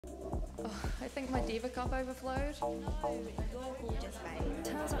I think my diva cup overflowed. No, you're gorgeous, babe.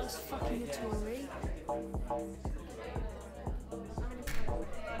 Turns out I was fucking a Tory.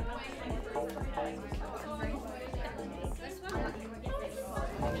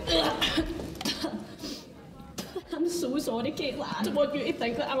 I'm so sorry, Caitlin. I don't want you to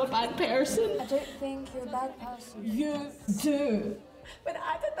think that I'm a bad person. I don't think you're a bad person. You do. When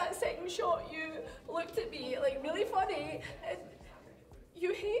I did that second shot, you looked at me like really funny and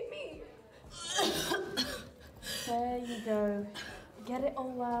you hate me. There you go. Get it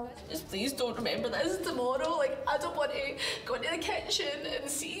all out. Just please don't remember this tomorrow. Like, I don't want to go into the kitchen and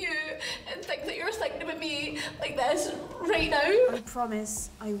see you and think that you're thinking about me like this right now. I promise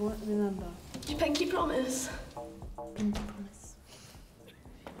I won't remember. You pinky promise? Pinky promise.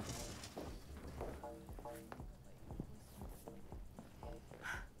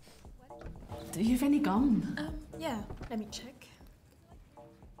 Do you have any gum? Yeah, let me check.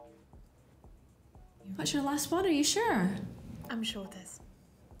 What's your last one? Are you sure? I'm sure it is.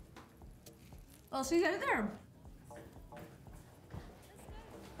 Well, she's out there.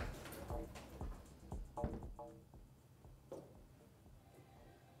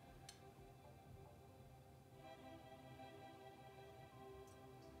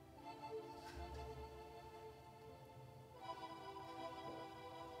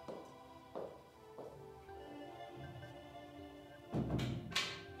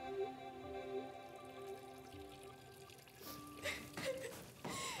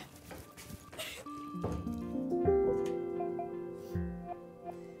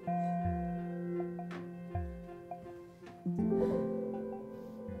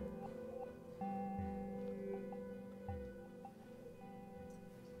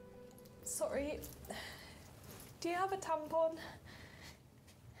 Sorry. Do you have a tampon?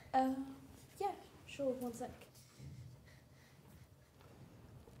 Yeah, sure, one sec.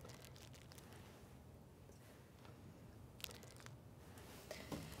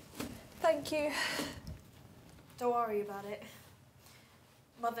 Thank you. Don't worry about it.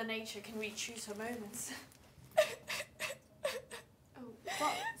 Mother Nature can re-choose her moments. Oh,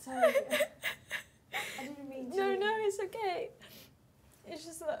 fuck, sorry. I didn't mean to. No, it's okay. It's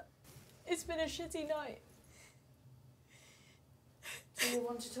just that it's been a shitty night. Do you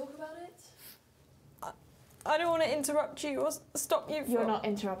want to talk about it? I don't want to interrupt you or stop you from... You're not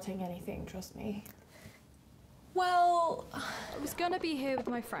interrupting anything, trust me. Well, I was gonna be here with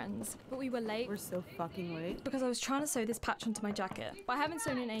my friends, but we were late. We're so fucking late. Because I was trying to sew this patch onto my jacket, but I haven't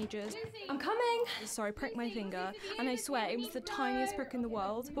sewn in ages. I'm coming! Sorry, I pricked my finger, and I swear it was the tiniest prick in the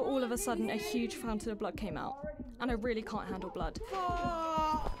world, but all of a sudden a huge fountain of blood came out. And I really can't handle blood.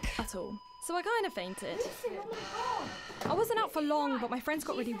 At all. So I kind of fainted. I wasn't out for long, but my friends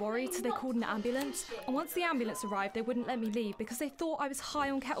got really worried, so they called an ambulance. And once the ambulance arrived, they wouldn't let me leave because they thought I was high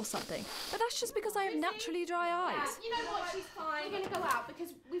on kettle something. But that's just because I have naturally dry eyes. You know what, she's fine. We're going to go out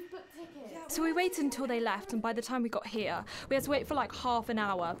because we've booked tickets. So we waited until they left, and by the time we got here, we had to wait for like half an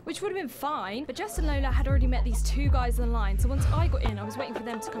hour, which would have been fine. But Jess and Lola had already met these two guys in line, so once I got in, I was waiting for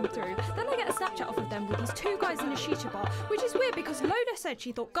them to come through. Then I get a Snapchat off of them with these two guys in a shisha bar, which is weird because Lola said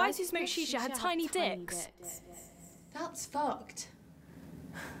she thought guys who smoke shisha had tiny dicks. That's fucked.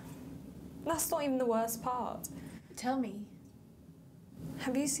 That's not even the worst part. Tell me.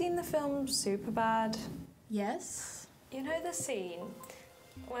 Have you seen the film Superbad? Yes? You know the scene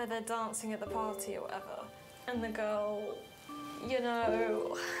where they're dancing at the party or whatever, and the girl, you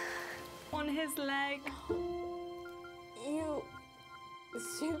know, on his leg. You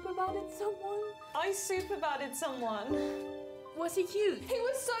superbadded someone? I superbadded someone. Was he cute? He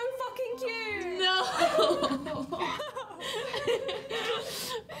was so fucking cute! No!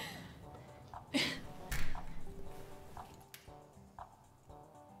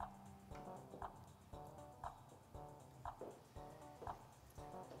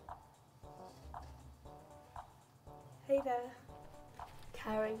 Hey there.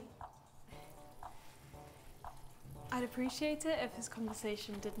 Carrie. I'd appreciate it if his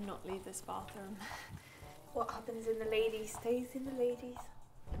conversation did not leave this bathroom. What happens in the ladies stays in the ladies.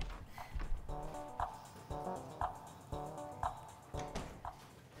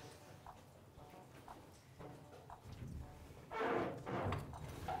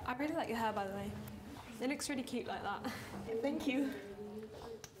 I really like your hair, by the way. It looks really cute like that. Thank you.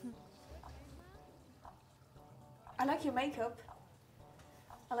 I like your makeup.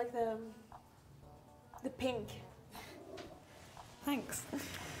 I like the pink. Thanks.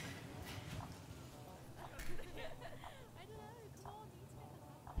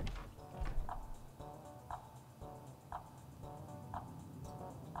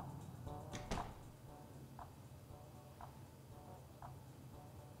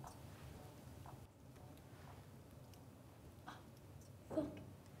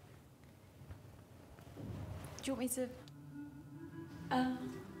 you want me to...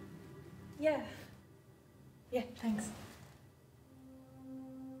 Yeah. Yeah, thanks.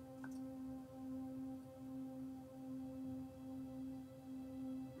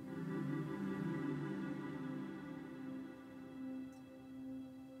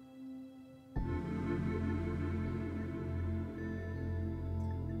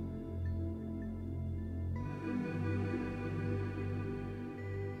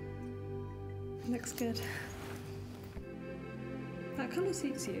 Looks good. That kind of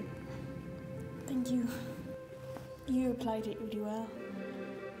suits you. Thank you. You applied it really well.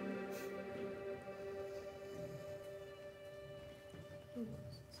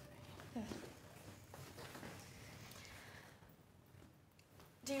 There.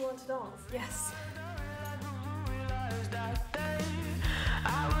 Do you want to dance? Yes.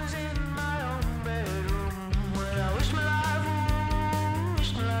 I was in my own bedroom where I wished my life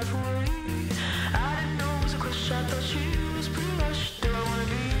away. I didn't know it was a question. I thought she was pretty much. Do I wanna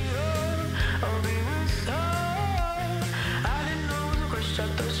be her or be with her? I didn't know it was a question. I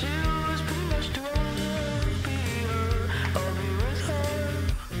thought she was pretty much. Do I wanna be her or be with her?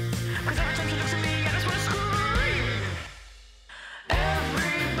 'Cause every time she looks at me, I just wanna scream.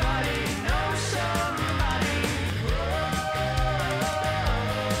 Everybody knows somebody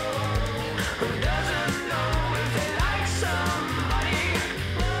who doesn't know if they like somebody.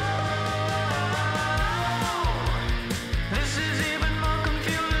 This is even more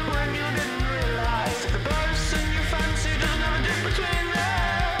confusing when you didn't realize that the person you fancy just never did between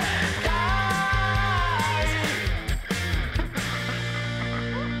their thighs.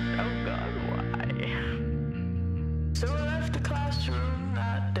 Oh God, why? So I left the classroom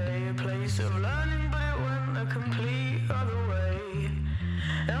that day, a place of learning, but it went a complete other way.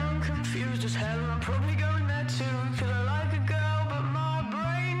 And I'm confused as hell, I'm probably going